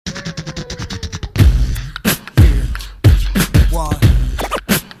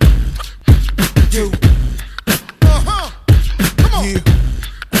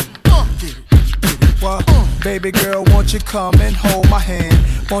Baby girl, won't you come and hold my hand?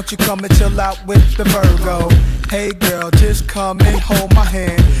 Won't you come and chill out with the Virgo? Hey girl, just come and hold my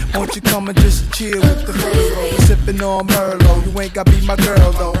hand. Won't you come and just chill with the Virgo? Sipping on Merlot, you ain't gotta be my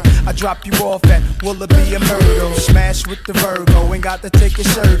girl though. I drop you off at Willoughby and Myrtle. Smash with the Virgo, ain't got to take your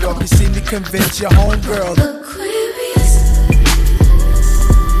shirt off. You see me convince your homegirl. Aquarius.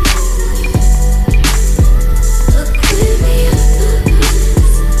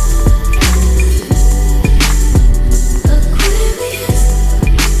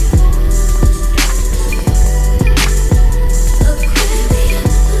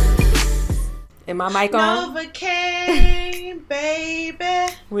 Am my mic on? Novocaine,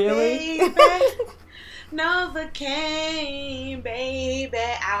 baby. Really? Baby. Novocaine, baby.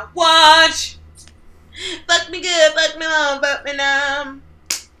 I want you. Fuck me good, fuck me long, fuck me numb.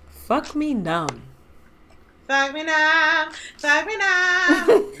 Fuck me numb. Fuck me numb, fuck me numb.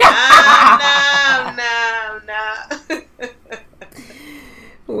 Numb.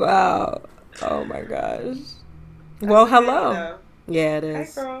 Wow. Oh my gosh. Well, hello. Though. Yeah, it Hey,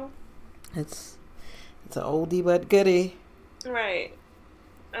 is. girl. It's an oldie but goodie. Right.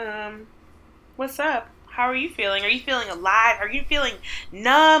 What's up? How are you feeling? Are you feeling alive? Are you feeling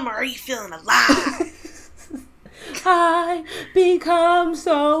numb or are you feeling alive? I become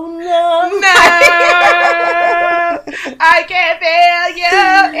so numb. No, I can't feel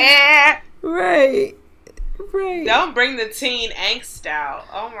you. Right. Don't bring the teen angst out.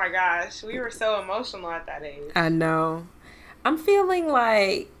 Oh my gosh, we were so emotional at that age. I know. I'm feeling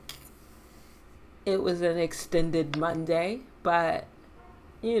like it was an extended Monday, but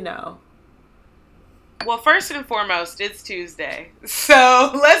you know. Well, first and foremost, it's Tuesday,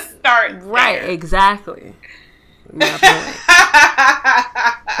 so let's start there. Right, exactly. My point.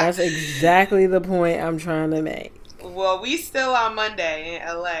 That's exactly the point I'm trying to make. Well, we still on Monday in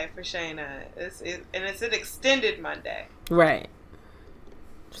LA for Shayna. And it's an extended Monday. Right.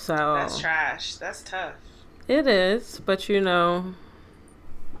 So That's trash. That's tough. it is, but you know,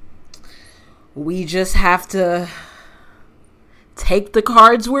 we just have to take the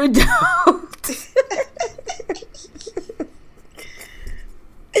cards we're dealt.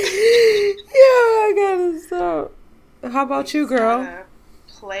 Yeah, I gotta stop. How about you, girl?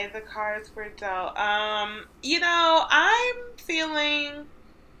 Play the cards we're dealt. You know, I'm feeling.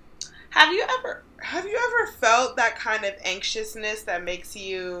 Have you ever felt that kind of anxiousness that makes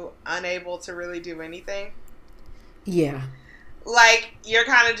you unable to really do anything? Yeah. Like you're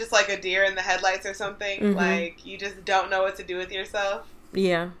kind of just like a deer in the headlights or something. Mm-hmm. Like you just don't know what to do with yourself.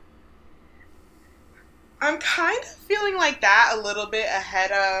 Yeah. I'm kind of feeling like that a little bit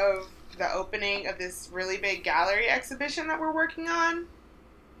ahead of the opening of this really big gallery exhibition that we're working on.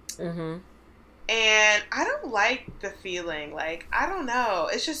 Mm-hmm. And I don't like the feeling. Like, I don't know.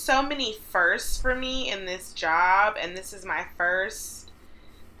 It's just so many firsts for me in this job. And this is my first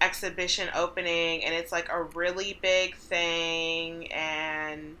exhibition opening. And it's like a really big thing.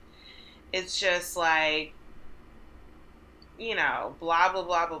 And it's just like, you know, blah, blah,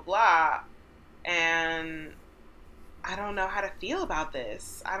 blah, blah, blah. And I don't know how to feel about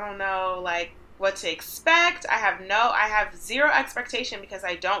this. I don't know, like, what to expect. I have zero expectation because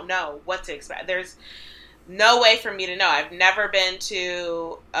I don't know what to expect. There's no way for me to know. I've never been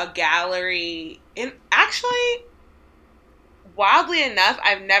to a gallery. Actually, wildly enough,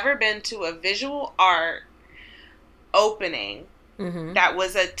 I've never been to a visual art opening that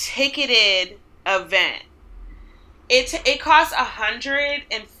was a ticketed event. It costs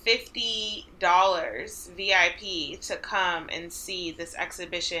 $150 VIP to come and see this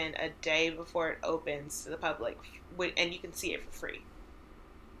exhibition a day before it opens to the public, and you can see it for free.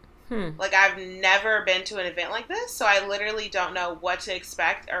 Like, I've never been to an event like this, so I literally don't know what to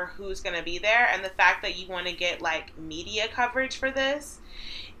expect or who's going to be there, and the fact that you want to get, like, media coverage for this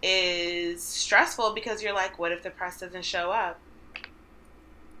is stressful because you're like, what if the press doesn't show up?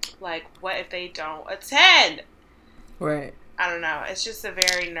 Like, what if they don't attend? Right. I don't know. It's just a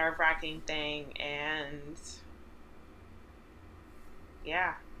very nerve-wracking thing, and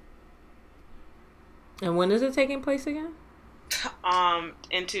yeah. And when is it taking place again?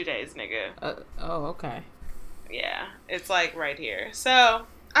 In 2 days, nigga. Oh, okay. Yeah, it's like right here. So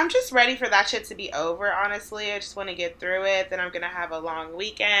I'm just ready for that shit to be over, honestly. I just want to get through it. Then I'm going to have a long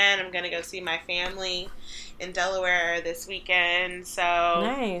weekend. I'm going to go see my family in Delaware this weekend. So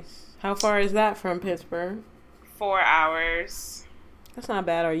Nice. How far is that from Pittsburgh? 4 hours. That's not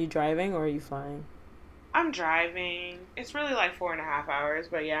bad. Are you driving or are you flying? I'm driving. It's really like 4.5 hours,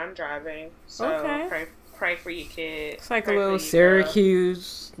 but yeah, I'm driving. So Okay. pray for your kid. It's like Pray a for little you,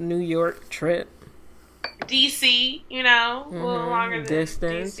 Syracuse, New York trip. girl. DC, you know, a little longer than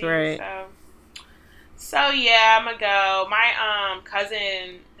Distance, DC, right. So yeah, I'm gonna go. My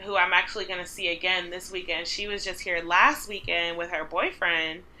cousin, who I'm actually gonna see again this weekend, she was just here last weekend with her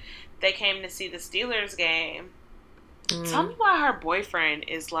boyfriend. They came to see the Steelers game. Tell me why her boyfriend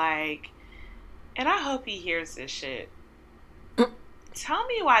is like, and I hope he hears this shit. Tell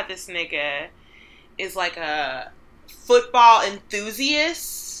me why this nigga is like a football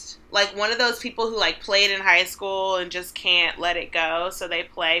enthusiast, like one of those people who like played in high school and just can't let it go, so they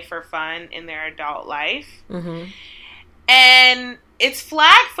play for fun in their adult life. Mm-hmm. And it's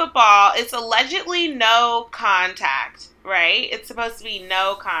flag football. It's allegedly no contact, right? It's supposed to be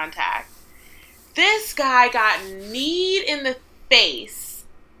no contact. This guy got kneed in the face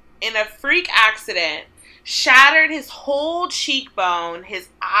in a freak accident, shattered his whole cheekbone, his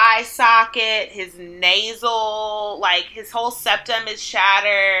eye socket, his nasal, like his whole septum is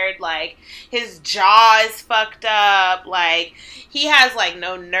shattered, like his jaw is fucked up, like he has like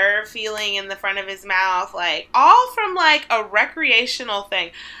no nerve feeling in the front of his mouth, like all from like a recreational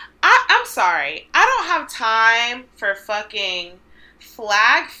thing. I'm sorry, I don't have time for fucking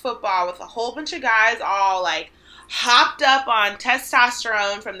flag football with a whole bunch of guys all like hopped up on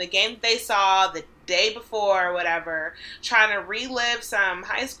testosterone from the game that they saw the day before or whatever, trying to relive some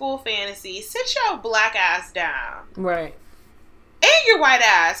high school fantasy. Sit your black ass down. Right. And your white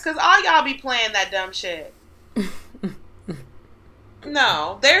ass, because all y'all be playing that dumb shit.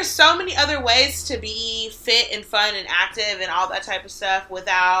 No, there's so many other ways to be fit and fun and active and all that type of stuff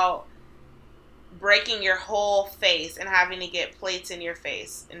without breaking your whole face and having to get plates in your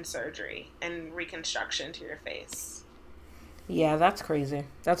face in surgery and reconstruction to your face. Yeah, that's crazy.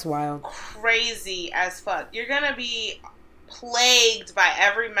 That's wild. Crazy as fuck. You're gonna be plagued by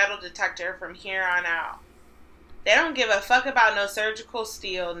every metal detector from here on out. They don't give a fuck about no surgical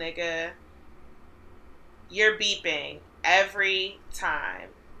steel, nigga. You're beeping every time.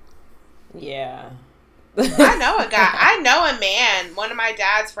 Yeah. I know a guy. I know a man. One of my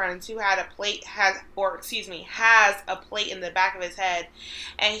dad's friends who had has a plate in the back of his head,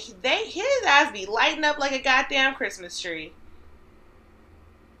 and his ass be lighting up like a goddamn Christmas tree.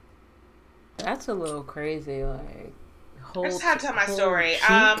 That's a little crazy. Like, I just had to tell my story.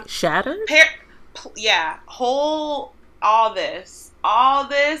 Shattered. All this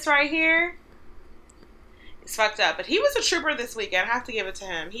right here. It's fucked up. But he was a trooper this weekend. I have to give it to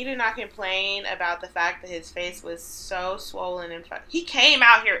him. He did not complain about the fact that his face was so swollen and he came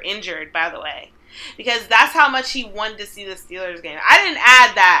out here injured, by the way, because that's how much he wanted to see the Steelers game. I didn't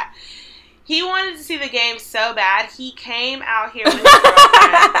add that. He wanted to see the game so bad, he came out here with his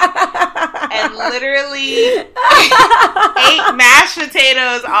girlfriend and literally ate mashed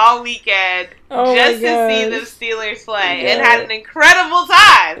potatoes all weekend just to see the Steelers play and had an incredible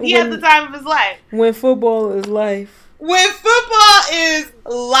time. He had the time of his life. When football is life. When football is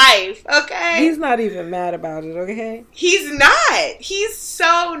life, okay? He's not even mad about it, okay? He's not. He's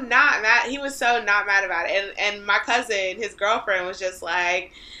so not mad. He was so not mad about it. And my cousin, his girlfriend, was just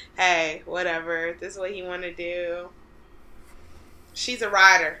like, hey, whatever. This is what he want to do. She's a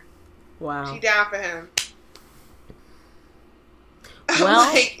rider. Wow. She down for him.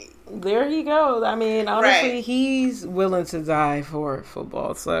 Well, there he goes. I mean, honestly, he's willing to die for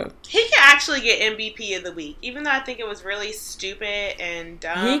football. So he can actually get MVP of the week, even though I think it was really stupid and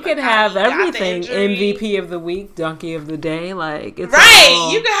dumb. He could have everything: MVP of the week, Donkey of the Day. Like, it's right.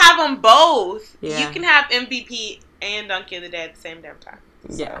 You can have them both. Yeah. You can have MVP and Donkey of the Day at the same damn time.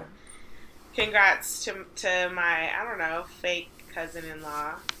 So, yeah. Congrats to my, I don't know, fake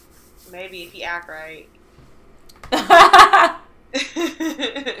cousin-in-law. Maybe if he act right.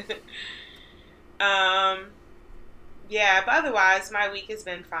 Yeah, but otherwise, my week has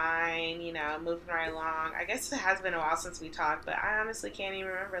been fine, you know, moving right along. I guess it has been a while since we talked, but I honestly can't even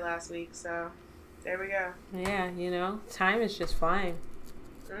remember last week, so there we go. Yeah, you know, time is just flying.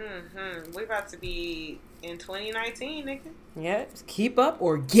 Mm-hmm. We're about to be in 2019, nigga. Yeah, keep up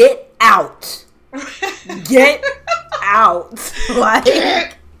or get out. Get out. Like,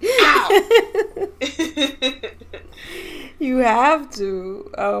 get out. You have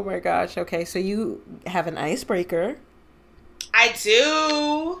to. Oh my gosh. Okay, so you have an icebreaker. I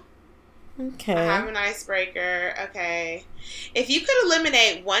do. Okay. I have an icebreaker. Okay. If you could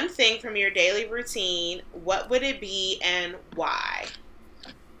eliminate one thing from your daily routine, what would it be and why?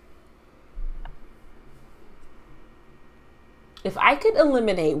 If I could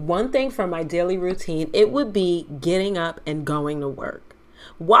eliminate one thing from my daily routine, it would be getting up and going to work.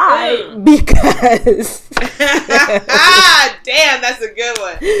 Why? Because damn, that's a good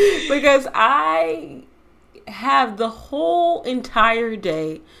one. Because I have the whole entire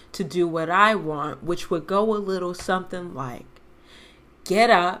day to do what I want, which would go a little something like get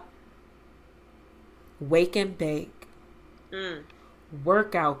up, wake and bake,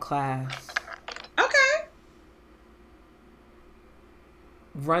 workout class. Okay.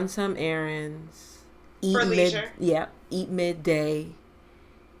 Run some errands. Eat For leisure. Eat midday.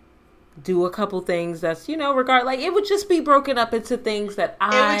 Do a couple things that's, like, it would just be broken up into things that it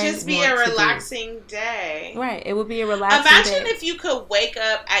would just be a relaxing day. Right. It would be a relaxing day. Imagine if you could wake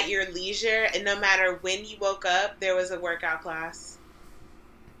up at your leisure and no matter when you woke up, there was a workout class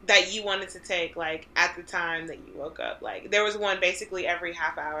that you wanted to take, like, at the time that you woke up. Like, there was one basically every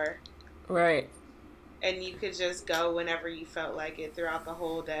half hour. Right. And you could just go whenever you felt like it throughout the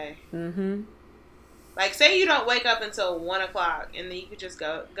whole day. Mm-hmm. Like, say you don't wake up until 1 o'clock, and then you could just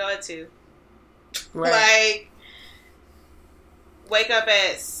go at 2. Right. Like, wake up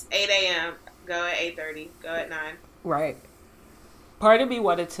at 8 a.m., go at 8:30, go at 9. Right. Part of me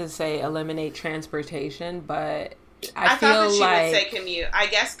wanted to say eliminate transportation, but I thought that she would say commute. I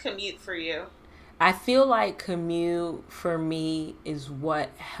guess commute for you. I feel like commute for me is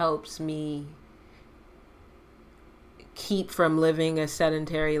what helps me keep from living a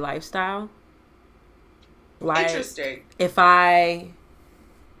sedentary lifestyle. Like, interesting. If I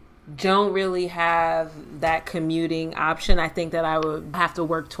don't really have that commuting option, I think that I would have to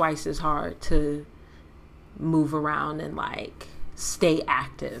work twice as hard to move around and, like, stay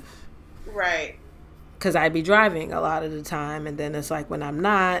active. Right. Because I'd be driving a lot of the time, and then it's like when I'm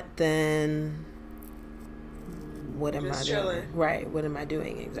not, then what am I doing? Right. What am I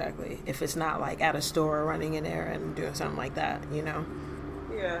doing exactly? If it's not like at a store or running an errand, doing something like that,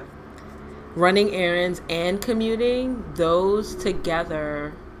 Yeah. Running errands and commuting, those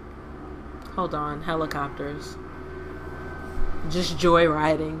together. Hold on, helicopters. Just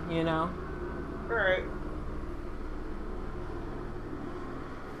joyriding, Right.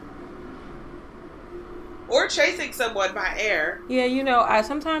 Or chasing someone by air. Yeah,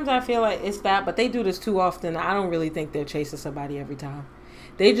 sometimes I feel like it's that, but they do this too often. I don't really think they're chasing somebody every time.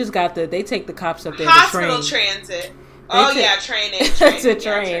 They just they take the cops up there Hospital to train. transit. Training. To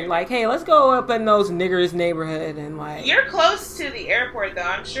train. Like, hey, let's go up in those niggers neighborhood and, like... You're close to the airport, though.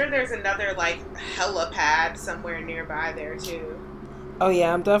 I'm sure there's another, like, helipad somewhere nearby there, too. Oh,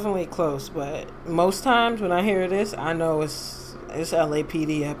 yeah, I'm definitely close, but most times when I hear this, I know it's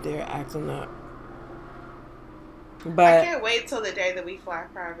LAPD up there acting up. But I can't wait till the day that we fly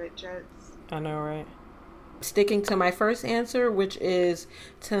private jets. I know, right? Sticking to my first answer, which is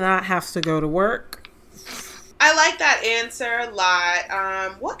to not have to go to work. I like that answer a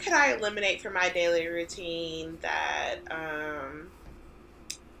lot. What could I eliminate from my daily routine that, I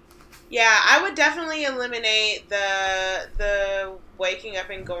would definitely eliminate the waking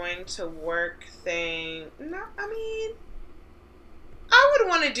up and going to work thing. No, I mean, I would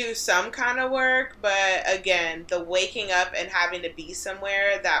want to do some kind of work, but again, the waking up and having to be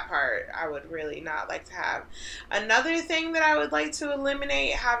somewhere, that part I would really not like to have. Another thing that I would like to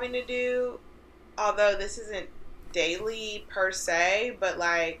eliminate having to do, although this isn't daily per se, but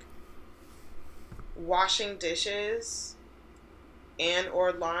like washing dishes and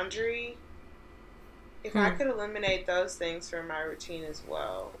or laundry, if I could eliminate those things from my routine as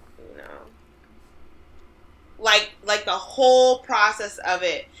well, like the whole process of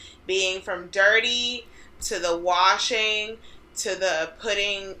it being from dirty to the washing to the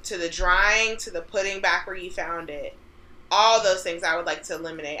putting to the drying to the putting back where you found it, all those things I would like to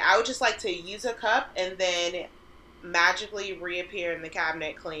eliminate. I would just like to use a cup and then magically reappear in the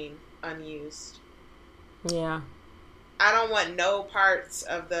cabinet clean, unused. Yeah. I don't want no parts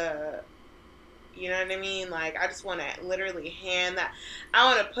of the, you know what I mean? Like, I just want to literally hand that. I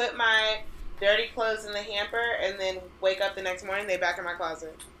want to put my dirty clothes in the hamper and then wake up the next morning, they back in my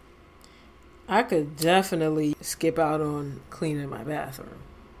closet. I could definitely skip out on cleaning my bathroom.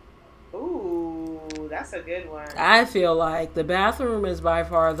 Ooh, that's a good one. I feel like the bathroom is by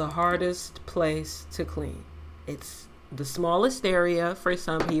far the hardest place to clean. It's the smallest area for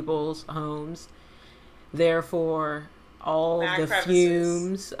some people's homes. Therefore, all the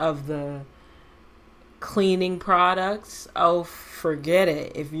fumes of the cleaning products, oh, forget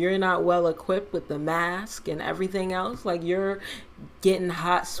it. If you're not well equipped with the mask and everything else, like you're getting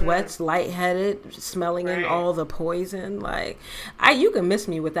hot sweats, lightheaded, smelling in all the poison, like you can miss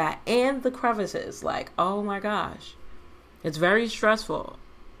me with that. And the crevices, like, oh my gosh, it's very stressful.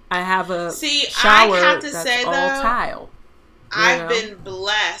 I have a shower that's all tile. I've been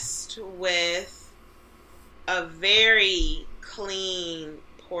blessed with a very clean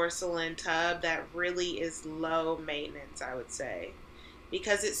porcelain tub that really is low maintenance, I would say,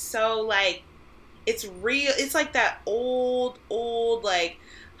 because it's so like, it's real. It's like that old like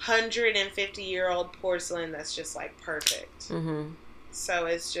 150-year-old porcelain that's just like perfect. So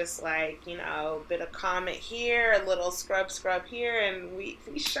it's just like, you know, a bit of Comet here, a little scrub here, and we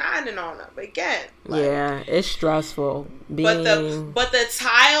shining on them again. Like, yeah, it's stressful. But the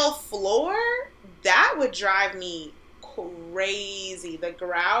tile floor, that would drive me crazy. The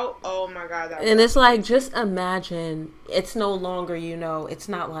grout, oh my God. And it's like, just imagine, it's no longer, you know, it's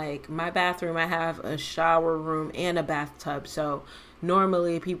not like my bathroom, I have a shower room and a bathtub. So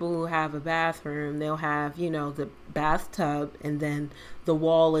normally people who have a bathroom, they'll have, you know, the bathtub and then the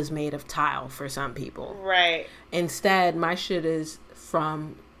wall is made of tile for some people. Right. Instead, my shit is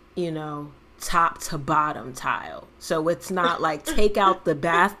from, you know, top to bottom tile. So it's not like take out the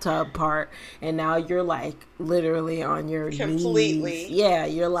bathtub part and now you're like literally on your completely knees. Yeah,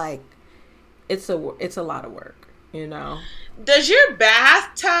 you're like, it's a lot of work, you know. Does your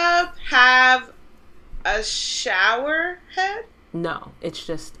bathtub have a shower head? No, it's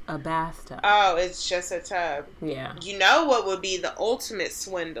just a bathtub. Oh, it's just a tub. Yeah. You know what would be the ultimate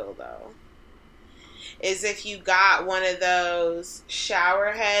swindle, though? Is if you got one of those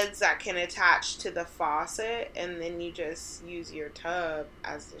shower heads that can attach to the faucet, and then you just use your tub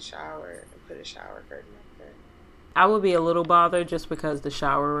as the shower and put a shower curtain up there. I would be a little bothered just because the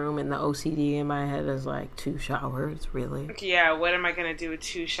shower room and the OCD in my head is like 2 showers, really. Yeah, what am I going to do with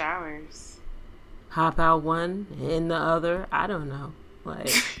 2 showers? Hop out one, in the other. I don't know.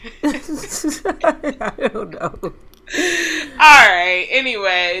 Like, I don't know. Alright,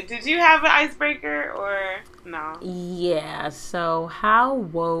 anyway, did you have an icebreaker or no? Yeah, so how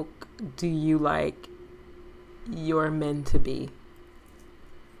woke do you like your men to be?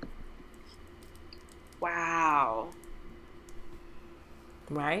 Wow.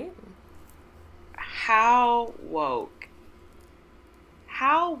 Right? How woke?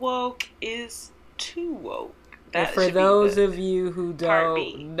 How woke is too woke? And for those of you who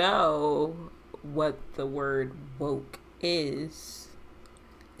don't know what the word woke is,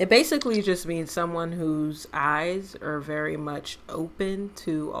 it basically just means someone whose eyes are very much open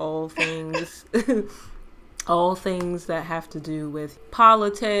to all things all things that have to do with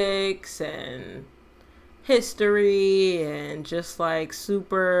politics and history and just like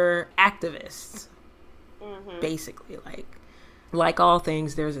super activists. Basically, like all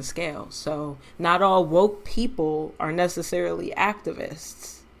things, there's a scale. So not all woke people are necessarily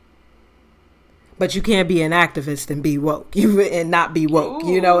activists. But you can't be an activist and be woke. And not be woke.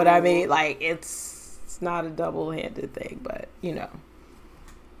 Ooh. You know what I mean? Like, it's not a double-handed thing, but, you know.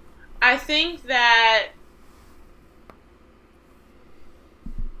 I think that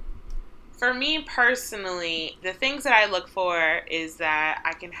for me personally, the things that I look for is that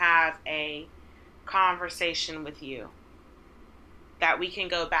I can have a conversation with you. That we can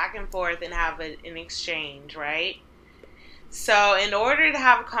go back and forth and have an exchange, right? So in order to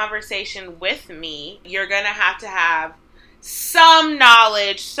have a conversation with me, you're going to have some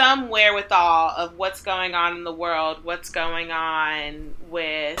knowledge, some wherewithal of what's going on in the world, what's going on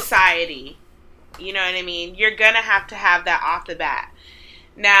with society. You know what I mean? You're going to have that off the bat.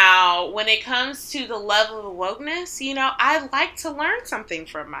 Now, when it comes to the level of wokeness, you know, I like to learn something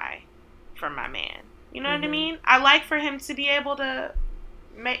from my man. You know what I mean? I like for him to be able to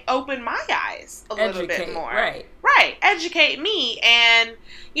open my eyes a little bit more. Right. Educate me and,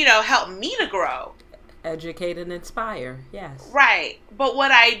 you know, help me to grow. Educate and inspire. Yes. Right. But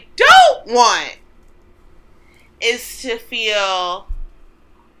what I don't want is to feel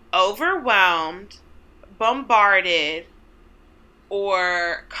overwhelmed, bombarded,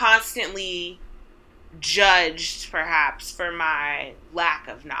 or constantly judged, perhaps, for my lack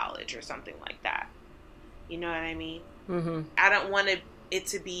of knowledge or something like that. You know what I mean? Mm-hmm. I don't want it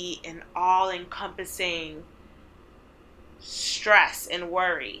to be an all-encompassing stress and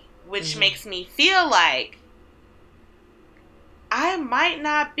worry, which makes me feel like I might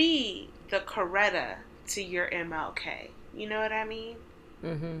not be the Coretta to your MLK. You know what I mean?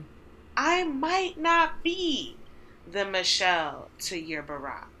 Mm-hmm. I might not be the Michelle to your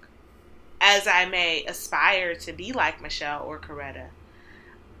Barack, as I may aspire to be like Michelle or Coretta.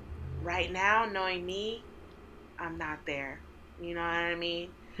 Right now, knowing me, I'm not there. You know what I mean?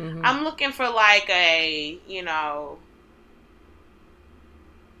 Mm-hmm. I'm looking for like a, you know,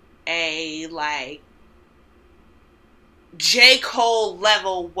 a like J. Cole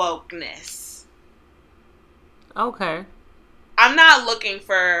level wokeness. Okay. I'm not looking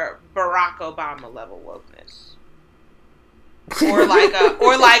for Barack Obama level wokeness. Or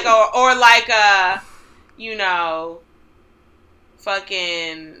like a, you know,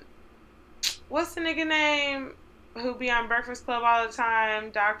 fucking, what's the nigga name who be on Breakfast Club all the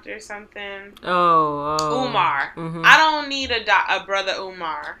time? Dr. something. Oh. Umar. Mm-hmm. I don't need a brother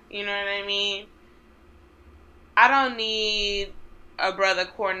Umar. You know what I mean? I don't need a brother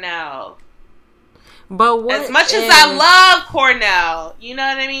Cornell. But what as much as I love Cornell, you know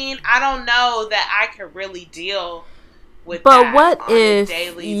what I mean? I don't know that I could really deal with that. But what if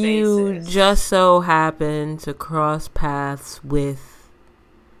you just so happen to cross paths with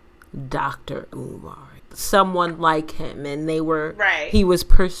Dr. Umar? Someone like him, and he was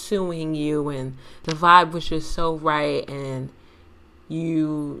pursuing you, and the vibe was just so right, and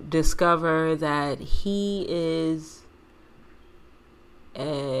you discover that he is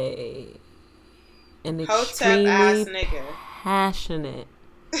an extremely passionate,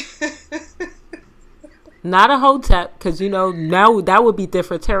 not a hotep, because now that would be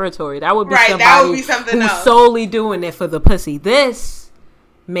different territory. That would be somebody who's else. Solely doing it for the pussy. This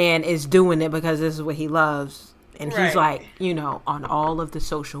man is doing it because this is what he loves, and he's like, on all of the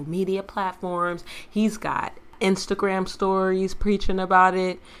social media platforms. He's got Instagram stories preaching about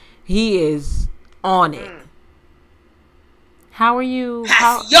it. He is on it. How are you?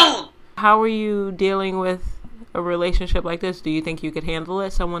 How are you dealing with a relationship like this? Do you think you could handle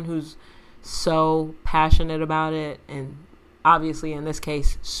it? Someone who's so passionate about it, and obviously in this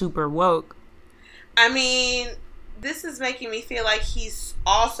case super woke. I mean, this is making me feel like he's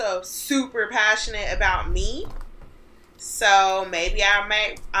also super passionate about me. So maybe I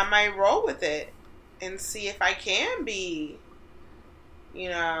might roll with it and see if I can be,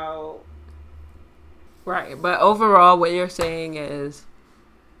 Right. But overall, what you're saying is,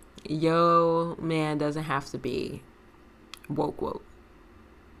 yo, man doesn't have to be woke.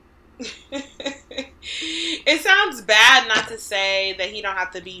 It sounds bad not to say that he don't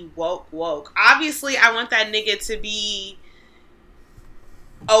have to be woke. Obviously, I want that nigga to be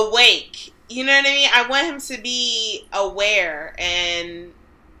awake. You know what I mean? I want him to be aware and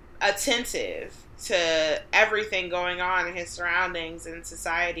attentive to everything going on in his surroundings and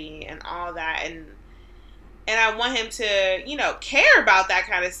society and all that. And I want him to, care about that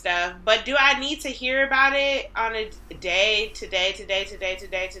kind of stuff. But do I need to hear about it on a day-to-day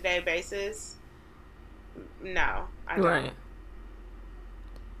basis? No, I don't. Right.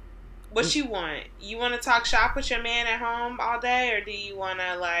 What you want? You want to talk shop with your man at home all day, or do you want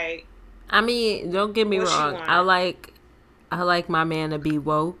to I mean, don't get me wrong. I like my man to be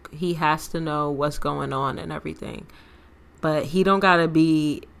woke. He has to know what's going on and everything, but he don't gotta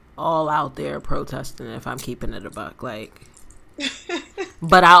be all out there protesting if I'm keeping it a buck.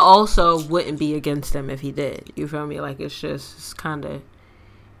 But I also wouldn't be against him if he did. You feel me? It's kind of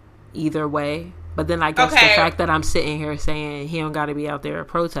either way. But then I guess the fact that I'm sitting here saying he don't got to be out there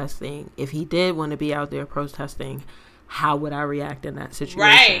protesting, if he did want to be out there protesting, how would I react in that situation?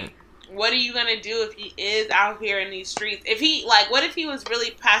 Right. What are you going to do if he is out here in these streets? If he, what if he was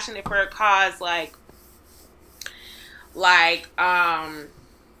really passionate for a cause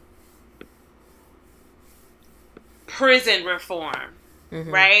prison reform,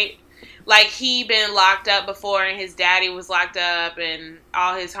 right? He been locked up before, and his daddy was locked up, and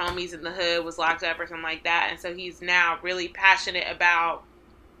all his homies in the hood was locked up or something like that, and so he's now really passionate about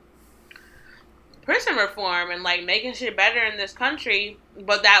prison reform and making shit better in this country,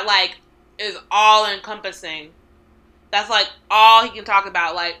 but that is all encompassing. That's all he can talk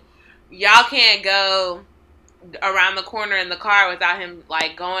about. Y'all can't go around the corner in the car without him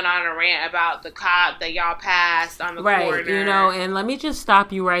going on a rant about the cop that y'all passed on the corner. And let me just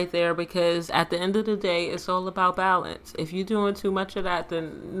stop you right there, because at the end of the day, it's all about balance. If you're doing too much of that,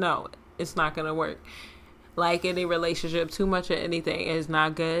 then no, it's not gonna work. Like any relationship, too much of anything is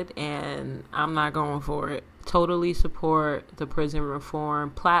not good, and I'm not going for it. Totally support the prison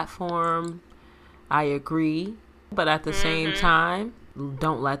reform platform. I agree, but at the same time,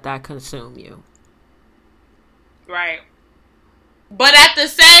 don't let that consume you. Right. But at the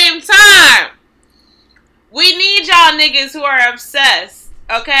same time, we need y'all niggas who are obsessed,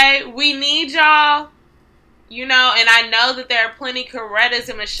 okay? We need y'all, and I know that there are plenty Corettas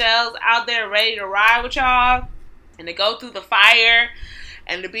and Michelles out there ready to ride with y'all and to go through the fire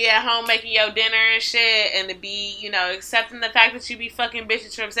and to be at home making your dinner and shit and to be, accepting the fact that you be fucking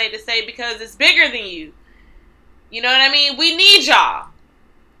bitches from state to state because it's bigger than you. You know what I mean? We need y'all.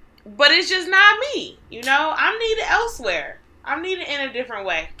 But it's just not me, I'm needed elsewhere. I'm needed in a different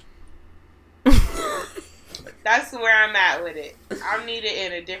way. That's where I'm at with it. I'm needed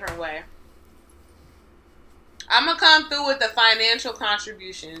in a different way. I'm gonna come through with the financial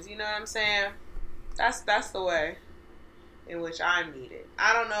contributions. You know what I'm saying? That's the way in which I'm needed.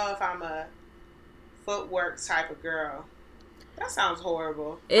 I don't know if I'm a footwork type of girl. That sounds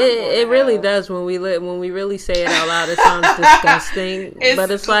horrible. It really does when we really say it out loud. It sounds disgusting,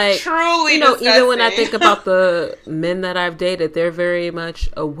 but it's truly disgusting. Even when I think about the men that I've dated, they're very much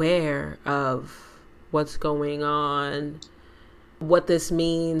aware of what's going on what this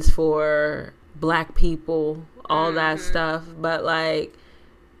means for Black people, all that stuff. But like,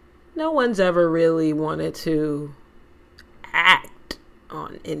 no one's ever really wanted to act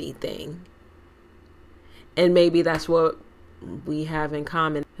on anything. And maybe that's what we have in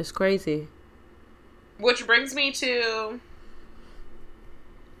common. It's crazy. Which brings me to,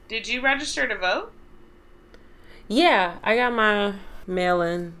 did you register to vote? Yeah, I got my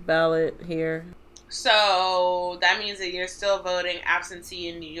mail-in ballot here. So that means that you're still voting absentee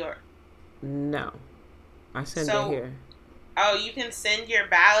in New York? No. I send it here. Oh, you can send your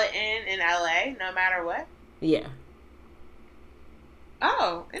ballot in LA no matter what? Yeah.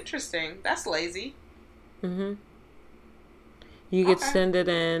 Oh, interesting. That's lazy. Mm-hmm. You could send it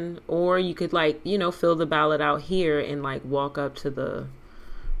in, or you could, like, you know, fill the ballot out here and, like, walk up to the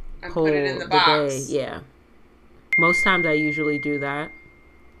poll put it in the box. day. Yeah. Most times I usually do that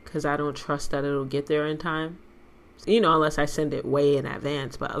because I don't trust that it'll get there in time. You know, unless I send it way in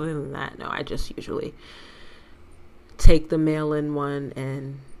advance. But other than that, no, I just usually take the mail-in one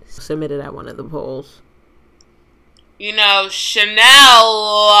and submit it at one of the polls. You know, Chanel,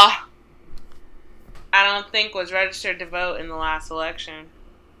 I don't think was registered to vote in the last election.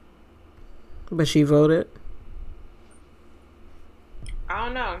 But she voted? I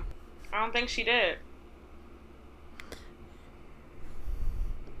don't know. I don't think she did.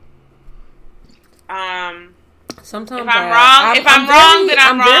 Sometimes if I'm wrong, then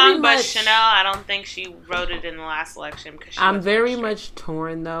I'm wrong. But Chanel, I don't think she voted in the last election because I'm very much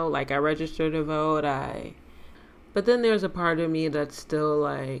torn though. Like, I registered to vote, but then there's a part of me that's still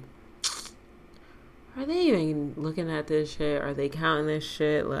like, are they even looking at this shit? Are they counting this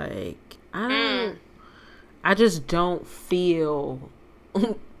shit? Like, I just don't feel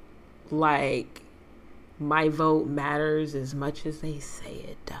like my vote matters as much as they say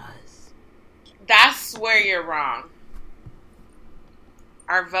it does. That's where you're wrong.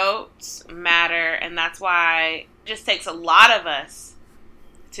 Our votes matter, and that's why it just takes a lot of us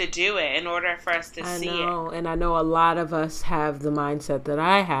to do it in order for us to see it. And I know a lot of us have the mindset that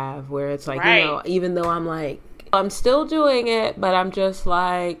I have, where it's like, right. You know, even though I'm like, I'm still doing it, but I'm just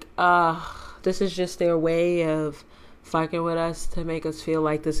like, this is just their way of fucking with us to make us feel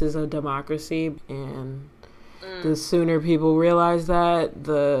like this is a democracy. And the sooner people realize that,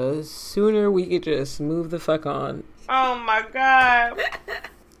 the sooner we could just move the fuck on. Oh my God.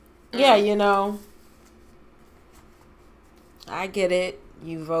 Yeah, you know, I get it.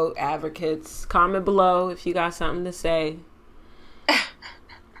 You vote advocates. Comment below if you got something to say.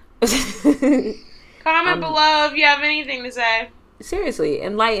 Comment below if you have anything to say. Seriously,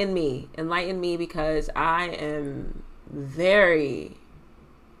 enlighten me. Enlighten me, because I am very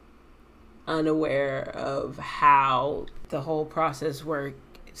unaware of how the whole process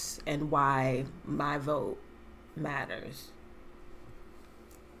works and why my vote matters.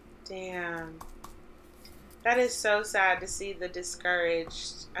 Damn. That is so sad to see the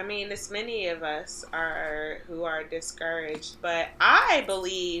discouraged. I mean, as many of us are who are discouraged, but I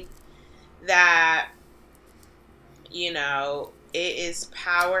believe that, you know, it is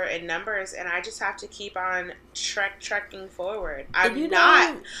power in numbers, and I just have to keep on trekking forward. I'm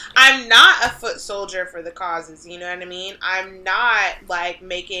not a foot soldier for the causes, you know what I mean? I'm not like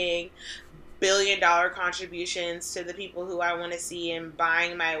making billion-dollar contributions to the people who I want to see and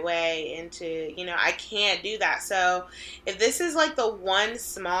buying my way into, you know, I can't do that. So if this is like the one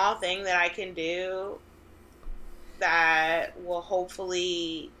small thing that I can do that will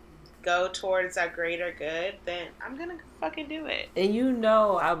hopefully go towards a greater good, then I'm gonna fucking do it. And you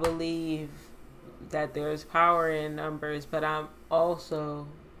know, I believe that there's power in numbers, but I'm also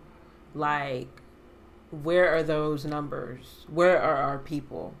like, where are those numbers? Where are our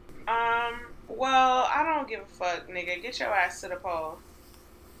people? Well, I don't give a fuck, nigga. Get your ass to the poll.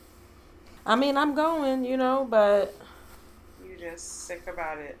 I mean, I'm going, you know, but you just sick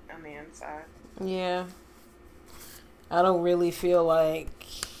about it on the inside. Yeah. I don't really feel like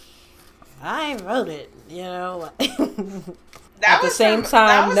I voted, you know. At the same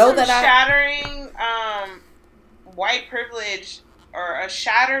time, know that shattering white privilege, or a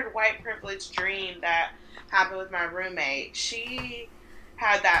shattered white privilege dream that happened with my roommate. She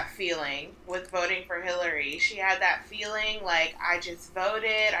had that feeling with voting for Hillary. She had that feeling like, I just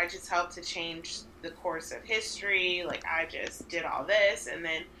voted, I just helped to change the course of history, like I just did all this, and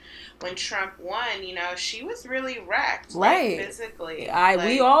then when Trump won, you know, she was really wrecked, right? Like, physically.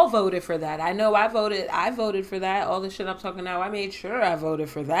 We all voted for that. I know I voted for that. All the shit I'm talking now, I made sure I voted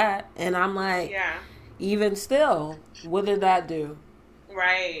for that. And I'm like, yeah. Even still, what did that do?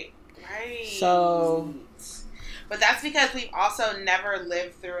 Right. So, but that's because we've also never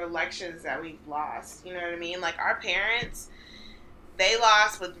lived through elections that we've lost. You know what I mean? Like, our parents, They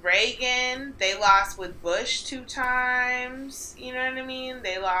lost with Reagan. They lost with Bush 2 times. You know what I mean?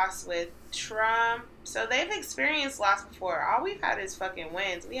 They lost with Trump. So they've experienced loss before. All we've had is fucking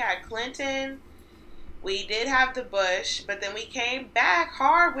wins. We had Clinton. We did have the Bush. But then we came back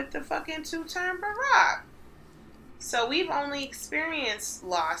hard with the fucking 2-term Barack. So we've only experienced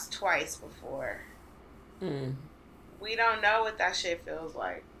loss twice before. We don't know what that shit feels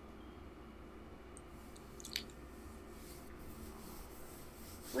like.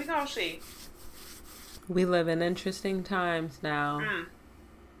 We gonna see. We live in interesting times now.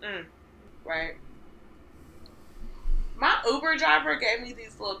 Right. My Uber driver gave me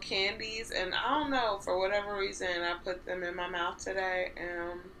these little candies, and I don't know, for whatever reason, I put them in my mouth today,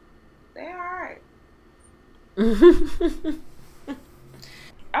 and they alright.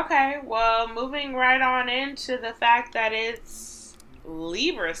 Okay, well, moving right on into the fact that it's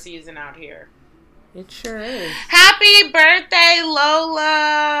Libra season out here. It sure is. Happy birthday,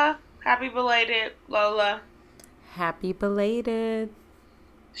 Lola. Happy belated, Lola. Happy belated.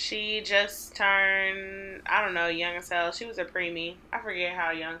 She just turned, I don't know, young as hell. She was a preemie. I forget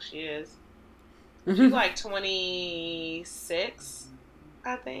how young she is. She's like 26,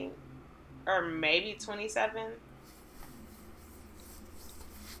 I think. Or maybe 27.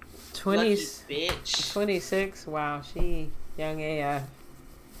 20, bitch. 26. Wow, she young AF.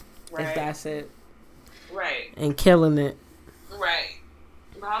 Right. If that's it. Right. And killing it. Right.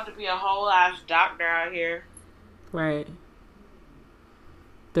 About to be a whole ass doctor out here. Right.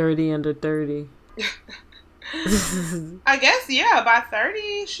 30 under 30. I guess, yeah, by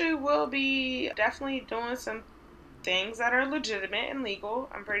 30, she will be definitely doing some things that are legitimate and legal,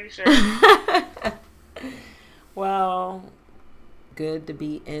 I'm pretty sure. Well, good to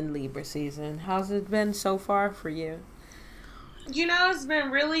be in Libra season. How's it been so far for you? You know, it's been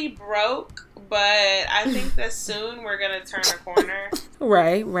really broke, but I think that soon we're going to turn a corner.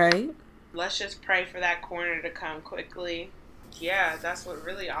 Right. Let's just pray for that corner to come quickly. Yeah, that's what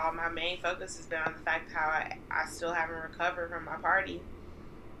really all my main focus has been on, the fact how I still haven't recovered from my party.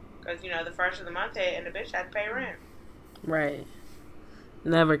 Because, you know, the first of the month hit and the bitch had to pay rent. Right.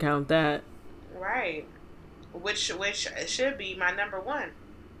 Never count that. Right. Which should be my number one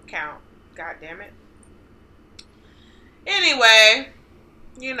count. God damn it. Anyway,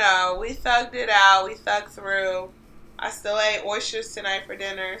 you know, we thugged it out. We thugged through. I still ate oysters tonight for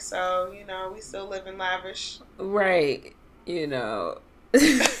dinner, so, you know, we still living lavish. Right. You know. Which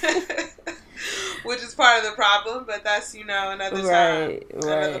is part of the problem, but that's, you know, another time.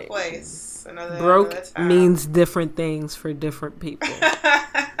 Another place. Broke time. means different things for different people.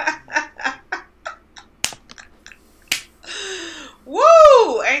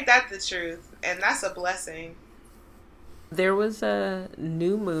 Woo! Ain't that the truth? And that's a blessing. There was a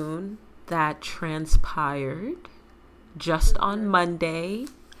new moon that transpired just on Monday,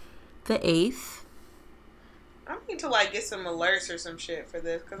 the 8th. I need to, like, get some alerts or some shit for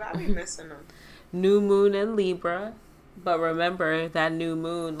this, because I be missing them. New moon in Libra. But remember, that new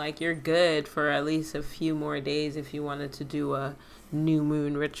moon, like, you're good for at least a few more days if you wanted to do a new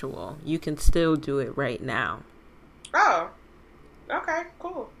moon ritual. You can still do it right now. Oh. Okay,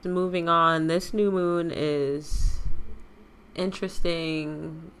 cool. Moving on, this new moon is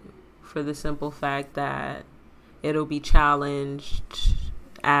interesting for the simple fact that it'll be challenged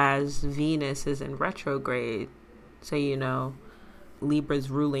as Venus is in retrograde. So, you know, Libra's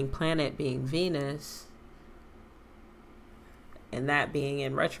ruling planet being Venus, and that being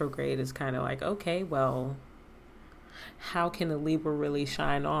in retrograde is kind of like, okay, well, how can a Libra really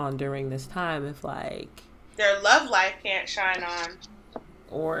shine on during this time if, like, their love life can't shine on?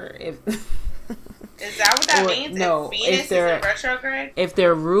 Or if... Is that what that means? No, if Venus is in retrograde? If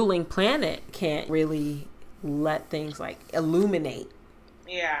their ruling planet can't really let things, like, illuminate.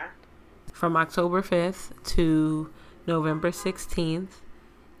 Yeah. From October 5th to November 16th,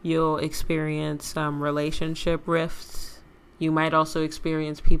 you'll experience some relationship rifts. You might also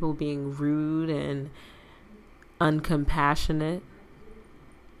experience people being rude and uncompassionate.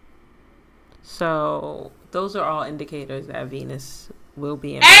 So those are all indicators that Venus will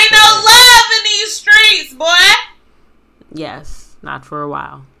be in. Ain't no love in these streets, boy! Yes, not for a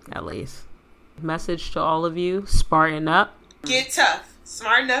while, at least. Message to all of you, Spartan up. Get tough.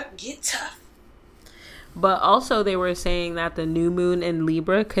 Smarten up, get tough. But also they were saying that the new moon in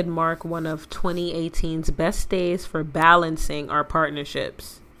Libra could mark one of 2018's best days for balancing our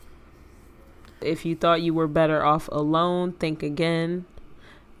partnerships. If you thought you were better off alone, think again.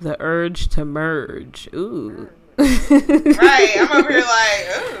 The urge to merge. Ooh. Right, I'm over here like,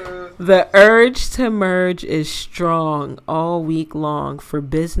 ooh. The urge to merge is strong all week long for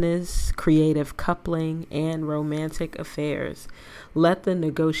business, creative coupling, and romantic affairs. Let the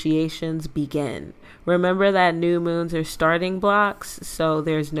negotiations begin. Remember that new moons are starting blocks, so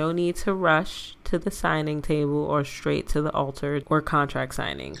there's no need to rush to the signing table or straight to the altar or contract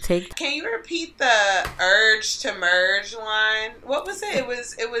signing. Can you repeat the urge to merge line? What was it?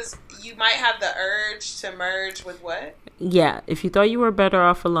 It was you might have the urge to merge with what? Yeah, if you thought you were better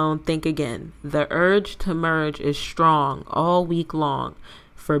off alone, think again. The urge to merge is strong all week long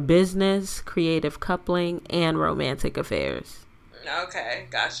for business, creative coupling, and romantic affairs. Okay,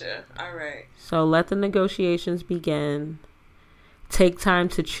 gotcha. All right. So let the negotiations begin. Take time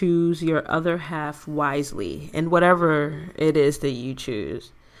to choose your other half wisely in whatever it is that you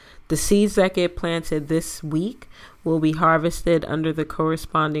choose. The seeds that get planted this week will be harvested under the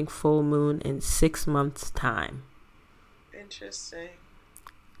corresponding full moon in 6 months' time. Interesting.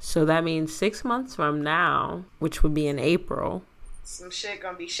 So that means 6 months from now, which would be in April, some shit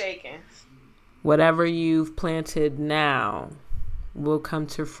gonna be shaking. Whatever you've planted now will come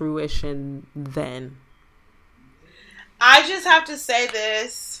to fruition then. I just have to say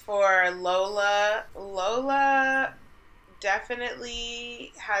this for Lola. Lola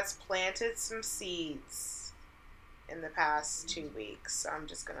definitely has planted some seeds in the past 2 weeks. So I'm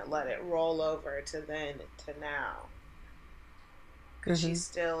just going to let it roll over to then to now. Because she's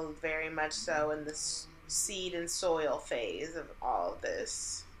still very much so in the seed and soil phase of all of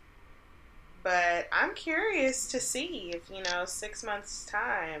this. But I'm curious to see if, 6 months'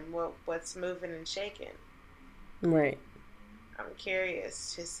 time, what's moving and shaking. Right. I'm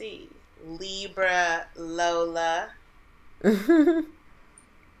curious to see. Libra Lola. And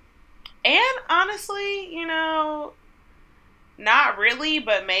honestly, not really,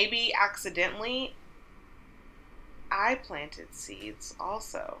 but maybe accidentally, I planted seeds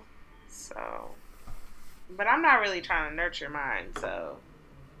also. So, but I'm not really trying to nurture mine, so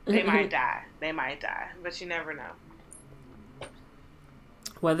they might die. They might die, but you never know.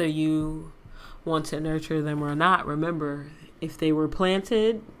 Whether you want to nurture them or not, remember, if they were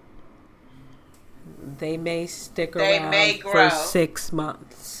planted, they may stick around for 6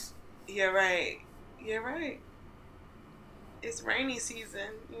 months. You're right. You're right. It's rainy season,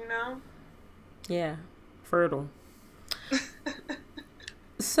 Yeah, fertile.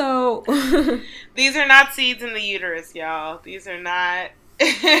 So these are not seeds in the uterus, y'all. These are not.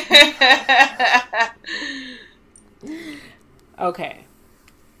 Okay.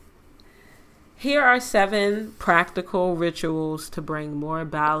 Here are 7 practical rituals to bring more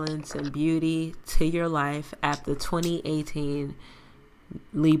balance and beauty to your life at the 2018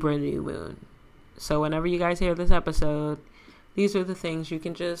 Libra new moon. So whenever you guys hear this episode, these are the things you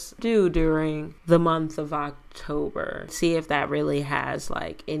can just do during the month of October. See if that really has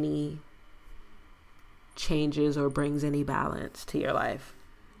any changes or brings any balance to your life.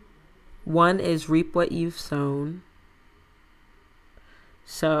 1 is reap what you've sown.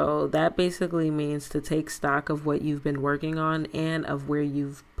 So that basically means to take stock of what you've been working on and of where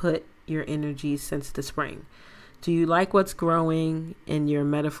you've put your energy since the spring. Do you like what's growing in your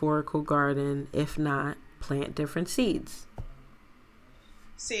metaphorical garden? If not, plant different seeds.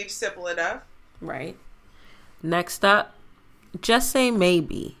 Seeds simple enough. Right. Next up, just say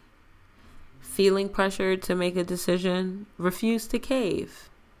maybe. Feeling pressured to make a decision? Refuse to cave.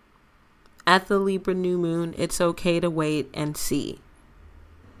 At the Libra new moon, it's okay to wait and see.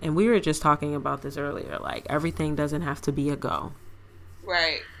 And we were just talking about this earlier. Everything doesn't have to be a go.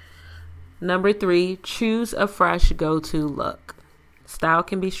 Right. Number 3, choose a fresh go-to look. Style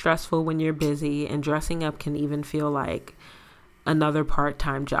can be stressful when you're busy, and dressing up can even feel like another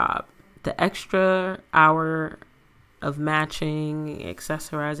part-time job. The extra hour of matching,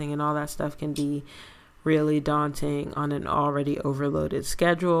 accessorizing, and all that stuff can be really daunting on an already overloaded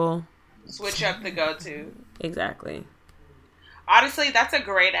schedule. Switch up the go-to. Exactly. Honestly, that's a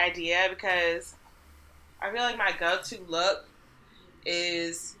great idea because I feel like my go-to look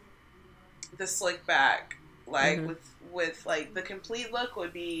is the slick back. With the complete look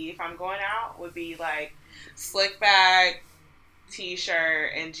would be, if I'm going out, would be slick back,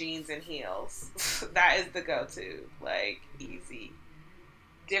 t-shirt, and jeans and heels. That is the go-to. Easy.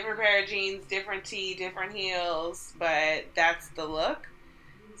 Different pair of jeans, different tee, different heels, but that's the look.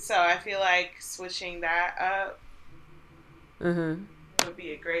 So I feel like switching that up would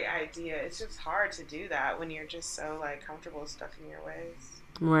be a great idea. It's just hard to do that when you're just so comfortable stuck in your ways.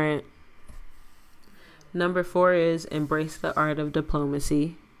 Right. Number 4 is embrace the art of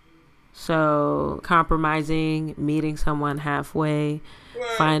diplomacy. So compromising, meeting someone halfway,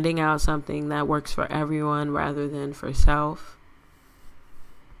 right. Finding out something that works for everyone rather than for self.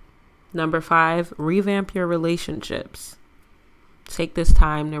 Number 5, revamp your relationships. Take this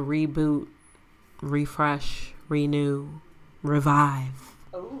time to reboot, refresh, renew, revive.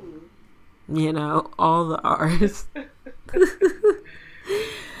 Ooh. You know, all the R's.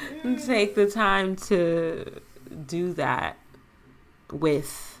 Take the time to do that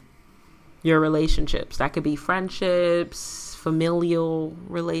with your relationships. That could be friendships, familial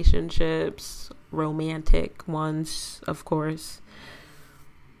relationships, romantic ones, of course.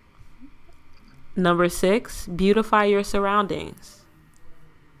 Number 6, beautify your surroundings.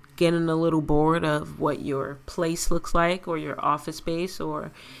 Getting a little bored of what your place looks like or your office space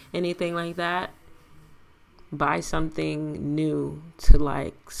or anything like that. Buy something new to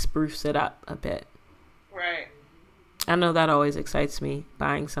like spruce it up a bit. Right. I know that always excites me,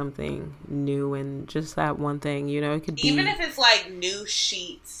 buying something new and just that one thing, you know, it could be. Even if it's like new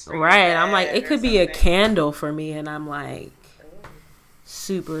sheets. Right. I'm like, it could be a candle for me and I'm like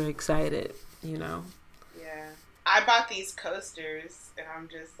super excited, you know? Yeah. I bought these coasters and I'm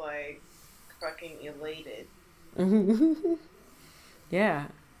just like fucking elated. Yeah.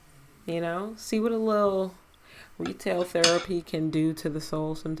 You know, see what a little retail therapy can do to the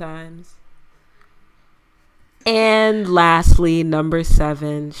soul sometimes. And lastly, number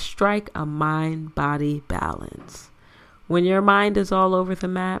 7, strike a mind-body balance. When your mind is all over the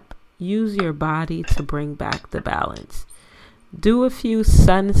map, use your body to bring back the balance. Do a few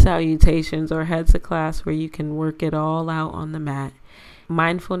sun salutations or head to class where you can work it all out on the mat.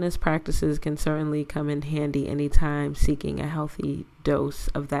 Mindfulness practices can certainly come in handy anytime seeking a healthy dose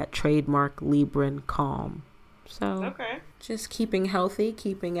of that trademark Libran calm. So, just keeping healthy,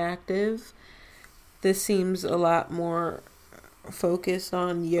 keeping active. This seems a lot more focused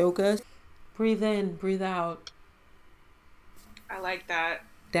on yoga. Breathe in, breathe out. I like that.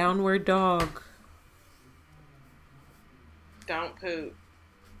 Downward dog. Don't poop.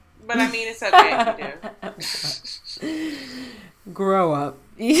 But I mean, it's okay if you do. Grow up.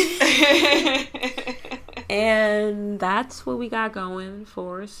 And that's what we got going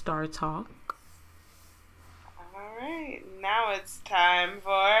for Star Talk. All right. Now it's time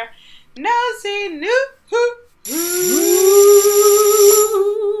for Nosy New.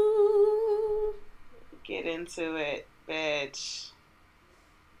 Get into it, bitch.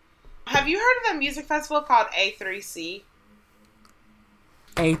 Have you heard of the music festival called A3C?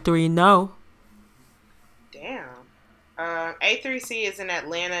 A3, no. Damn. A3C is an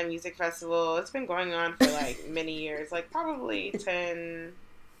Atlanta music festival. It's been going on for like many years, like probably 10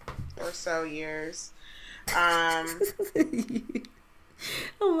 or so years. I'm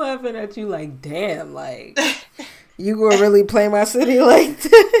laughing at you like, damn, like, you gonna really play my city like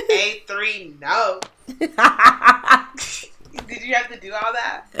that? A3, no. Did you have to do all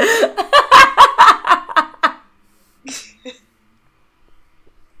that?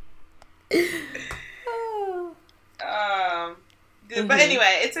 But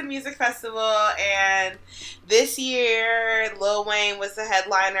anyway, it's a music festival, and this year Lil Wayne was the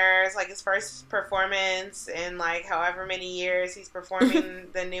headliner. It's like his first performance in like however many years. He's performing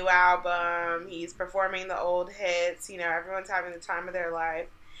the new album. He's performing the old hits. You know, everyone's having the time of their life.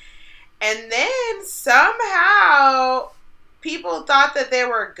 And then somehow people thought that there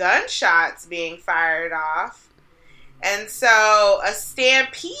were gunshots being fired off. And so a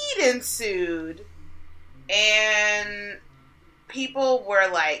stampede ensued. And people were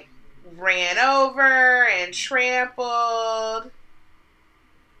like ran over and trampled.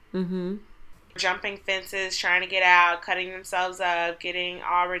 Mm-hmm. Jumping fences, trying to get out, cutting themselves up, getting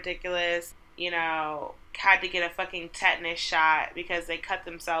all ridiculous. You know, had to get a fucking tetanus shot because they cut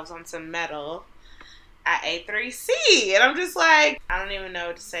themselves on some metal at A3C. And I'm just like, I don't even know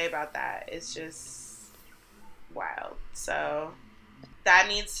what to say about that. It's just wild. So that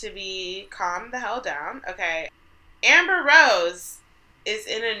needs to be calmed the hell down. Okay. Amber Rose is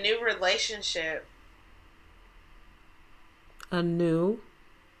in a new relationship. A new?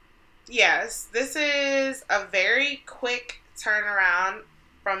 Yes. This is a very quick turnaround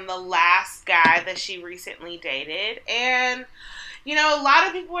from the last guy that she recently dated. And, you know, a lot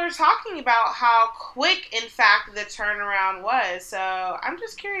of people are talking about how quick, in fact, the turnaround was. So I'm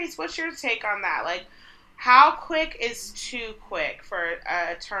just curious, what's your take on that? Like, how quick is too quick for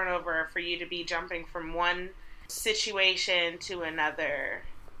a turnover for you to be jumping from one situation to another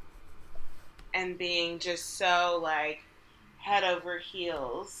and being just so, like, head over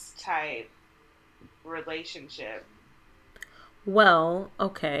heels type relationship? Well,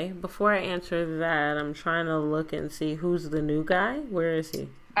 okay. Before I answer that, I'm trying to look and see who's the new guy. Where is he?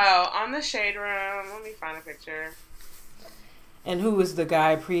 Oh, on the Shade Room. Let me find a picture. And who was the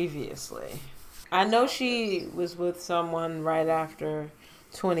guy previously? I know she was with someone right after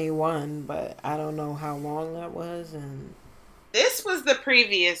 21, but I don't know how long that was. And this was the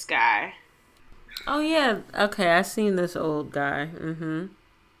previous guy. Oh, yeah. Okay, I seen this old guy. Mm-hmm.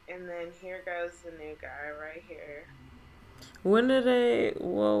 And then here goes the new guy right here. When did they...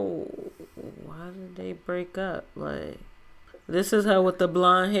 Whoa. Why did they break up? Like, this is her with the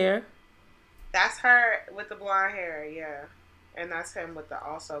blonde hair? That's her with the blonde hair, yeah. And that's him with the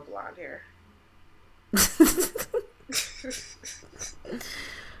also blonde hair.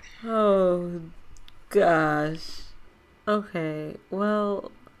 Oh, gosh. Okay,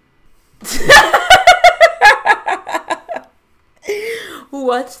 well...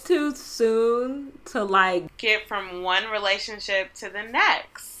 What's too soon to, like... get from one relationship to the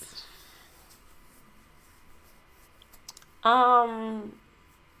next?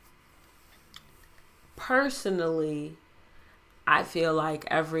 Personally, I feel like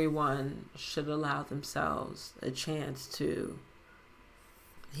everyone should allow themselves a chance to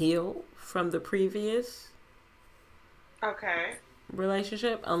heal from the previous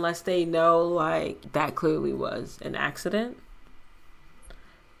relationship, unless they know, like, that clearly was an accident.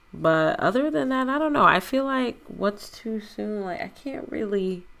 But other than that, I don't know. I feel like what's too soon, like, I can't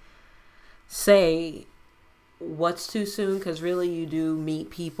really say what's too soon, because really you do meet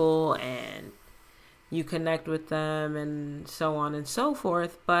people and you connect with them and so on and so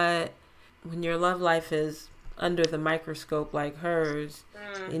forth. But when your love life is under the microscope like hers,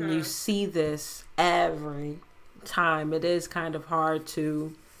 and you see this every time, it is kind of hard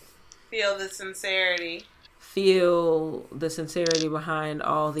to feel the sincerity behind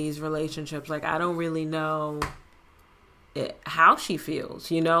all these relationships. Like, I don't really know how she feels,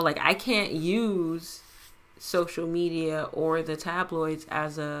 you know? Like, I can't use social media or the tabloids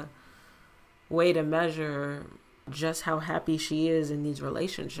as a way to measure just how happy she is in these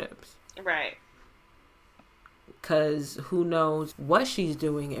relationships. Right. Because who knows what she's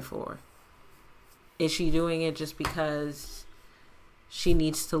doing it for. Is she doing it just because she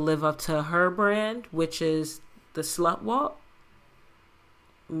needs to live up to her brand, which is the slut walk?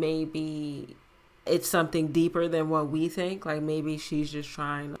 Maybe it's something deeper than what we think. Like, maybe she's just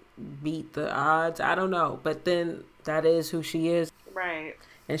trying to beat the odds. I don't know. But then that is who she is. Right.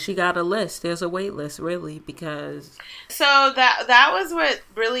 And she got a list. There's a wait list, really, because... So that was what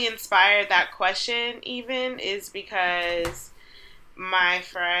really inspired that question, even, is because my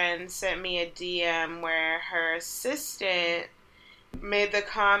friend sent me a DM where her assistant made the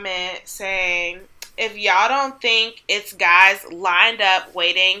comment saying, if y'all don't think it's guys lined up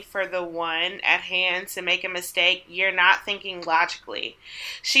waiting for the one at hand to make a mistake, you're not thinking logically.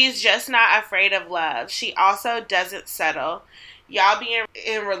 She's just not afraid of love. She also doesn't settle. Y'all be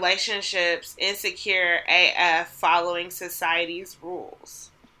in relationships insecure AF following society's rules.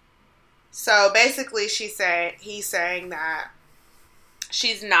 So basically he's saying that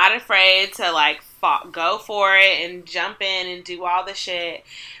she's not afraid to, like, go for it and jump in and do all the shit,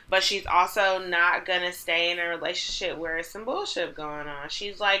 but she's also not gonna stay in a relationship where there's some bullshit going on.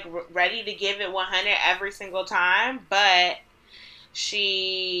 She's, like, ready to give it 100 every single time, but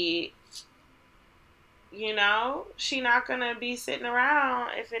she, you know, she not gonna be sitting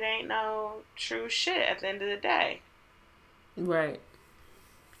around if it ain't no true shit at the end of the day. Right.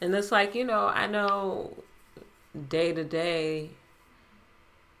 And it's like, you know, I know day to day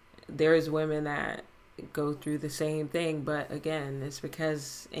there's women that go through the same thing, but again, it's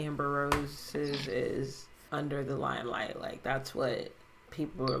because Amber Rose is under the limelight. Like, that's what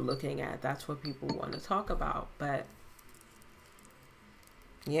people are looking at. That's what people want to talk about. But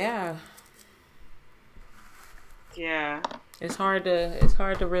yeah, it's hard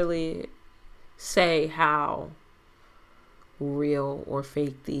to really say how real or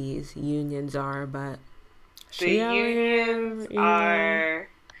fake these unions are. But the unions are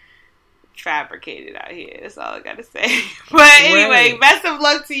fabricated out here. That's all I gotta say. But anyway, best of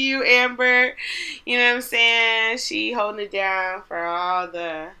luck to you, Amber. You know what I'm saying? She holding it down for all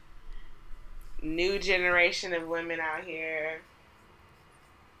the new generation of women out here.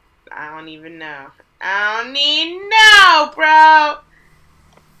 I don't even know. I don't even know, bro.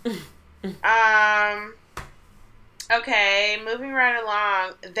 Okay, moving right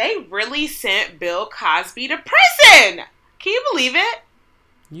along. They really sent Bill Cosby to prison. Can you believe it?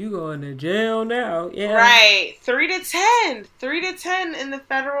 You going to jail now. Yeah. Right. 3 to 10. 3 to 10 in the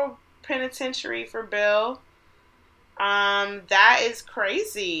federal penitentiary for Bill. That is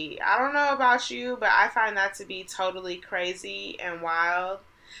crazy. I don't know about you, but I find that to be totally crazy and wild.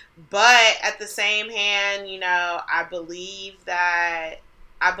 But at the same hand, you know, I believe the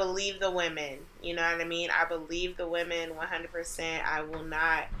women. You know what I mean? I believe the women 100%. I will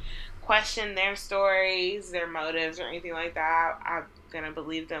not question their stories, their motives, or anything like that. going to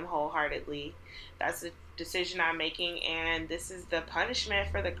believe them wholeheartedly. That's the decision I'm making, and this is the punishment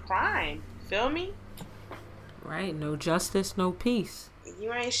for the crime. Feel me? Right. No justice, no peace.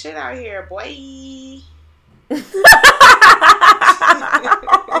 You ain't shit out here, boy.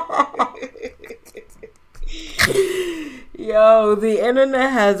 Yo, the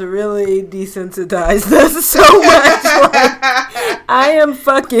internet has really desensitized us so much. Like, I am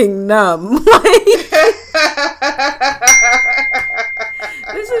fucking numb.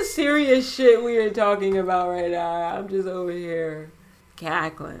 This is serious shit we are talking about right now. I'm just over here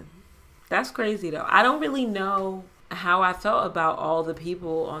cackling. That's crazy, though. I don't really know how I felt about all the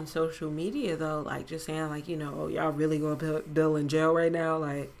people on social media, though. Like, just saying, like, you know, oh, y'all really gonna put Bill in jail right now?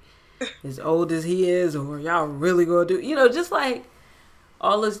 Like, as old as he is, or y'all really gonna do, you know, just like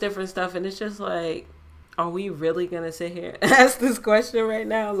all this different stuff. And it's just like, are we really gonna sit here and ask this question right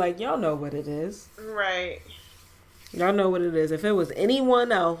now? Like, y'all know what it is. Right. Y'all know what it is. If it was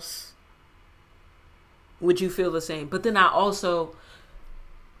anyone else, would you feel the same? But then I also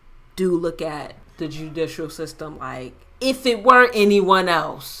do look at the judicial system like, if it were anyone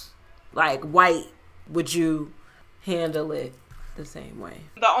else, like white, would you handle it the same way?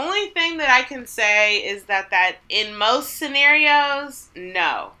 The only thing that I can say is that in most scenarios,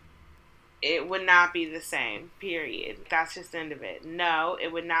 no, it would not be the same, period. That's just the end of it. No,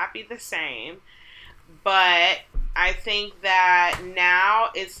 it would not be the same. But I think that now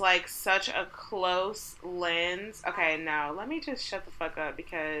it's like such a close lens. Okay, no, let me just shut the fuck up,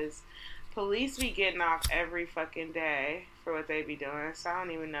 because police be getting off every fucking day for what they be doing, so I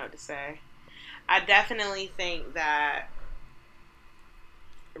don't even know what to say. I definitely think that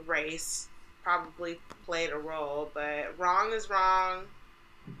race probably played a role, but wrong is wrong,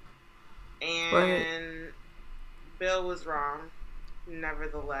 and right. Bill was wrong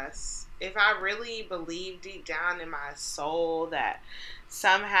nevertheless. If I really believed deep down in my soul that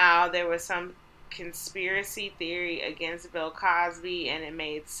somehow there was some conspiracy theory against Bill Cosby and it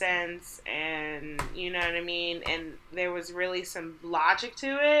made sense, and you know what I mean, and there was really some logic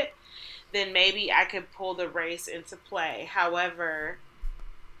to it, then maybe I could pull the race into play. However,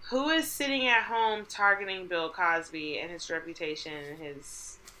 who is sitting at home targeting Bill Cosby and his reputation and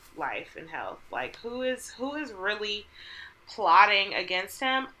his life and health? Like, who is really plotting against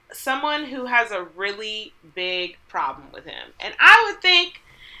him? Someone who has a really big problem with him. And I would think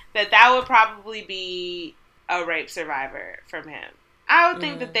that would probably be a rape survivor from him. I would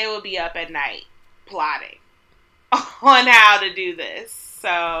think that they would be up at night plotting on how to do this.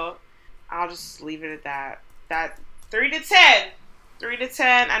 So I'll just leave it at that. That 3 to 10. 3 to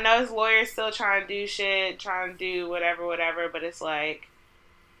 10. I know his lawyer's still trying to do shit, trying to do whatever, but it's like,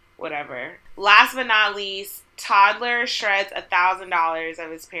 whatever. Last but not least, toddler shreds $1,000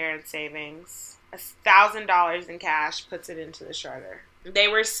 of his parents' savings. $1,000 in cash, puts it into the shredder. They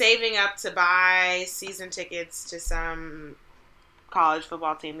were saving up to buy season tickets to some college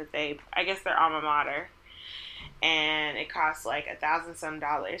football team that I guess their alma mater. And it cost like $1,000-some.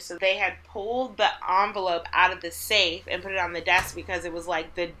 So they had pulled the envelope out of the safe and put it on the desk because it was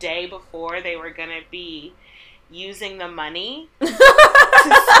like the day before they were going to be using the money to spend it.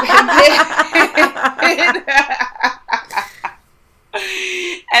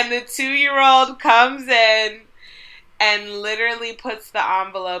 And the 2-year-old comes in and literally puts the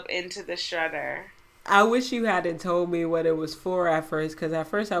envelope into the shredder. I wish you hadn't told me what it was for at first, because at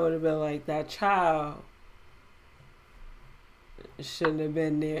first I would have been like, that child shouldn't have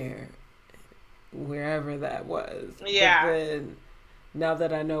been there, wherever that was. Yeah. But then, now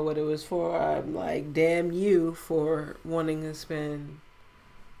that I know what it was for, I'm like, damn you for wanting to spend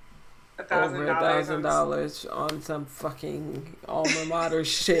over $1,000 on some fucking alma mater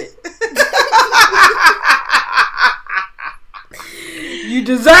shit. You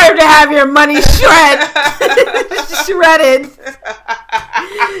deserve to have your money shredded.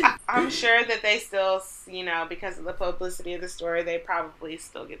 I'm sure that they still, because of the publicity of the story, they probably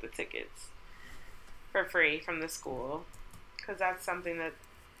still get the tickets for free from the school. Because that's something that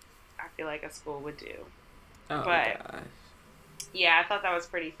I feel like a school would do. Oh, but, gosh. Yeah, I thought that was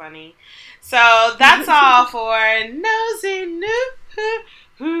pretty funny. So, that's all for Nosy News.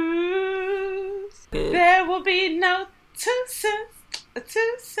 There will be no 2 cents.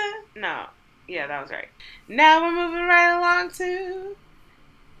 No. Yeah, that was right. Now we're moving right along to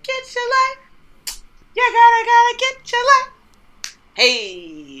Get Your Life. You gotta get your life.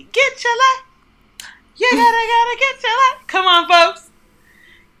 Hey, get your life. You gotta get your life. Come on, folks.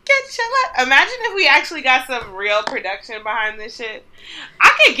 Get your life. Imagine if we actually got some real production behind this shit.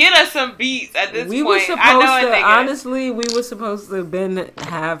 I could get us some beats at this point. Honestly, we were supposed to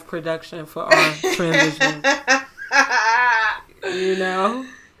have production for our transition. You know?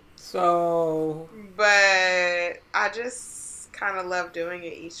 So. But I just kind of love doing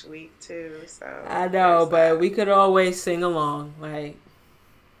it each week, too. So I know, but we could always sing along. Like.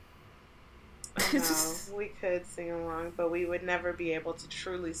 I know, we could sing along, but we would never be able to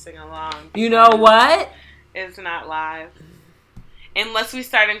truly sing along. You know what? It's not live. Unless we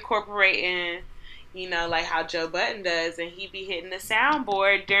start incorporating, you know, like how Joe Budden does, and he be hitting the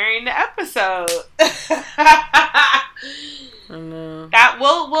soundboard during the episode. I know. That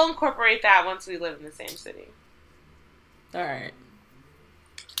we'll incorporate that once we live in the same city. All right.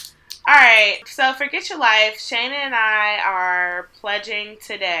 So Forget Your Life, Shayna and I are pledging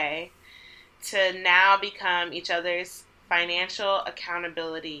today to now become each other's financial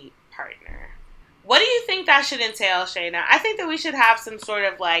accountability partner. What do you think that should entail, Shayna? I think that we should have some sort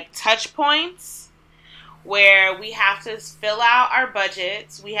of like touch points where we have to fill out our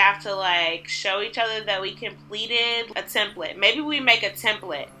budgets. We have to like show each other that we completed a template. Maybe we make a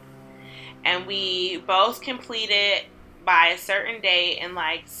template and we both complete it by a certain date and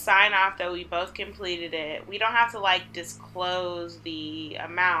like sign off that we both completed it. We don't have to like disclose the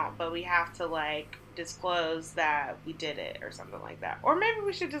amount, but we have to like disclose that we did it or something like that. Or maybe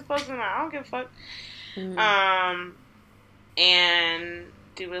we should disclose the amount. I don't give a fuck. Mm-hmm. And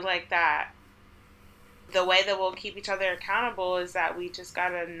do it like that. The way that we'll keep each other accountable is that we just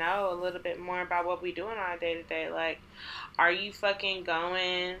gotta know a little bit more about what we doing on a day to day. Like, are you fucking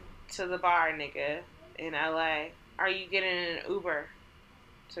going to the bar, nigga, in LA? Are you getting an Uber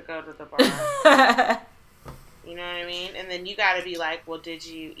to go to the bar? You know what I mean? And then you gotta be like, well, did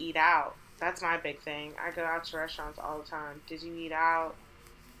you eat out? That's my big thing. I go out to restaurants all the time. Did you eat out?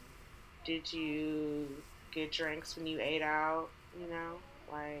 Did you get drinks when you ate out? You know?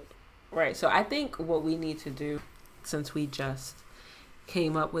 Like... Right. So I think what we need to do, since we just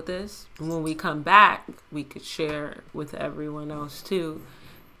came up with this, when we come back, we could share with everyone else too.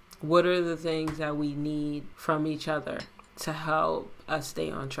 What are the things that we need from each other to help us stay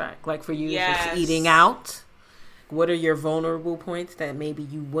on track? Like for you, if it's eating out, what are your vulnerable points that maybe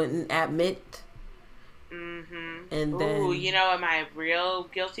you wouldn't admit? Mm-hmm. And then, you know what my real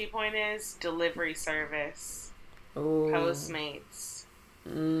guilty point is? Delivery service. Postmates.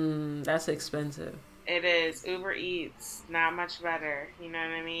 That's expensive. It is. Uber Eats, not much better. You know what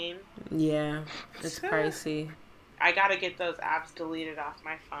I mean? Yeah, it's pricey. I gotta get those apps deleted off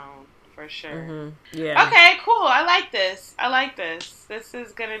my phone for sure. Mm-hmm. Yeah. Okay, cool. I like this. This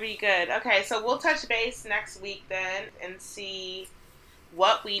is gonna be good. Okay, so we'll touch base next week then and see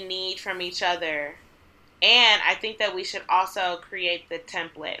what we need from each other. And I think that we should also create the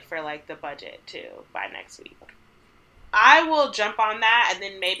template for like the budget too by next week. I will jump on that, and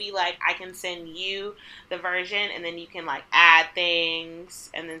then maybe like I can send you the version, and then you can like add things,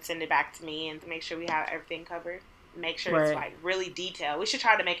 and then send it back to me, and to make sure we have everything covered. Make sure it's like really detailed. We should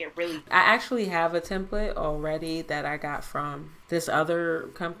try to make it really. I actually have a template already that I got from this other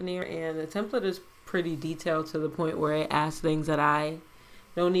company, and the template is pretty detailed to the point where it asks things that I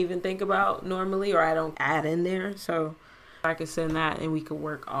don't even think about normally, or I don't add in there. So I could send that, and we could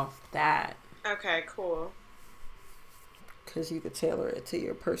work off that. Okay, cool. Because you could tailor it to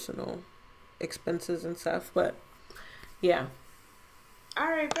your personal expenses and stuff. But, yeah. All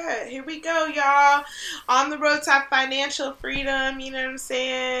right, bet. Here we go, y'all. On the road to financial freedom, you know what I'm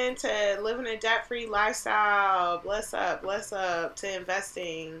saying? To living a debt-free lifestyle. Bless up, to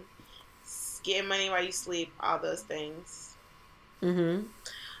investing. Getting money while you sleep. All those things. Mm-hmm.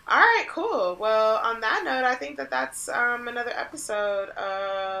 All right, cool. Well, on that note, I think that's another episode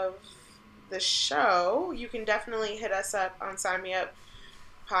of the show. You can definitely hit us up on Sign Me Up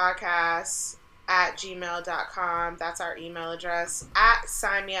Podcast at gmail.com. That's our email address. At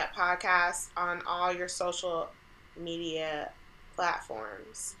Sign Me Up Podcast on all your social media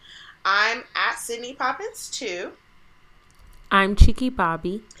platforms. I'm at Sydney Poppins 2. I'm Cheeky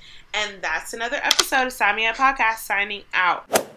Bobby. And that's another episode of Sign Me Up Podcast signing out.